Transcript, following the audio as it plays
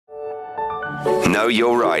Know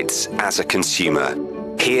your rights as a consumer.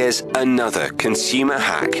 Here's another consumer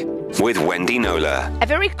hack with Wendy Knowler. A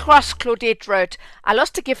very cross Claudette wrote, I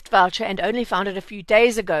lost a gift voucher and only found it a few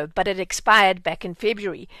days ago, but it expired back in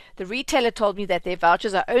February. The retailer told me that their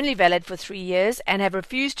vouchers are only valid for 3 years and have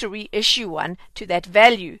refused to reissue one to that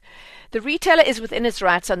value. The retailer is within its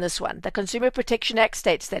rights on this one. The Consumer Protection Act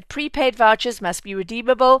states that prepaid vouchers must be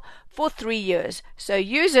redeemable for 3 years, so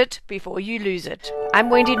use it before you lose it. I'm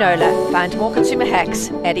Wendy Knowler. Find more consumer hacks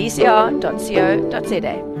at ecr.co.za.